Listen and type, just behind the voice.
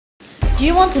Do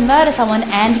you want to murder someone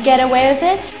and get away with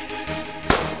it?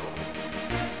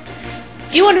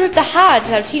 Do you want to rip the heart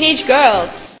out of teenage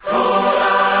girls?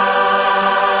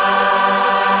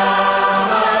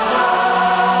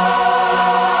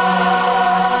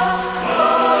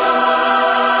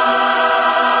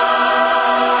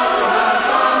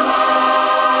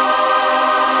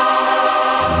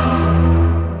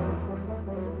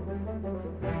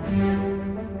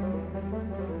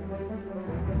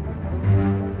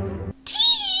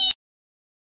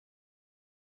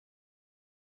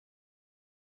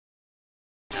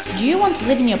 Do you want to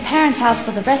live in your parents' house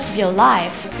for the rest of your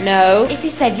life? No. If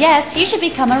you said yes, you should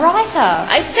become a writer.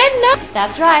 I said no.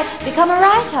 That's right, become a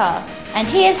writer. And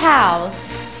here's how.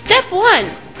 Step 1.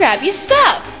 Grab your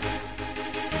stuff.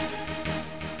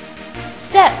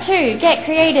 Step 2. Get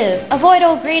creative. Avoid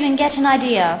all green and get an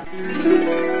idea.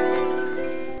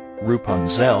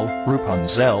 Rapunzel,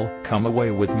 Rapunzel, come away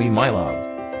with me, my love.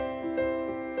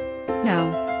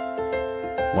 No,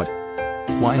 What?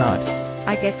 Why not?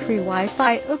 I get free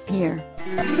Wi-Fi up here.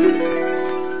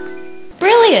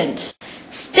 Brilliant!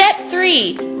 Step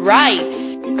 3.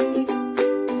 Write.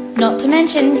 Not to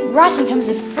mention, writing comes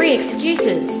with free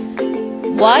excuses.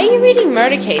 Why are you reading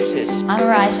murder cases? I'm a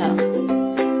writer.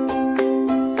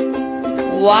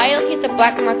 Why are you looking at the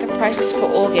black market prices for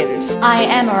organs? I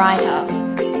am a writer.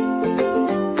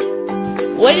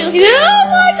 What are you looking at? Oh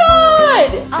my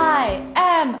god! I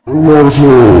am...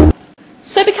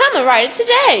 So become a writer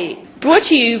today! Brought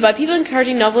to you by people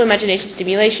encouraging novel imagination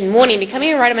stimulation. Warning,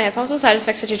 becoming a writer may have possible side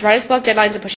effects such as writer's block, deadlines, and pushing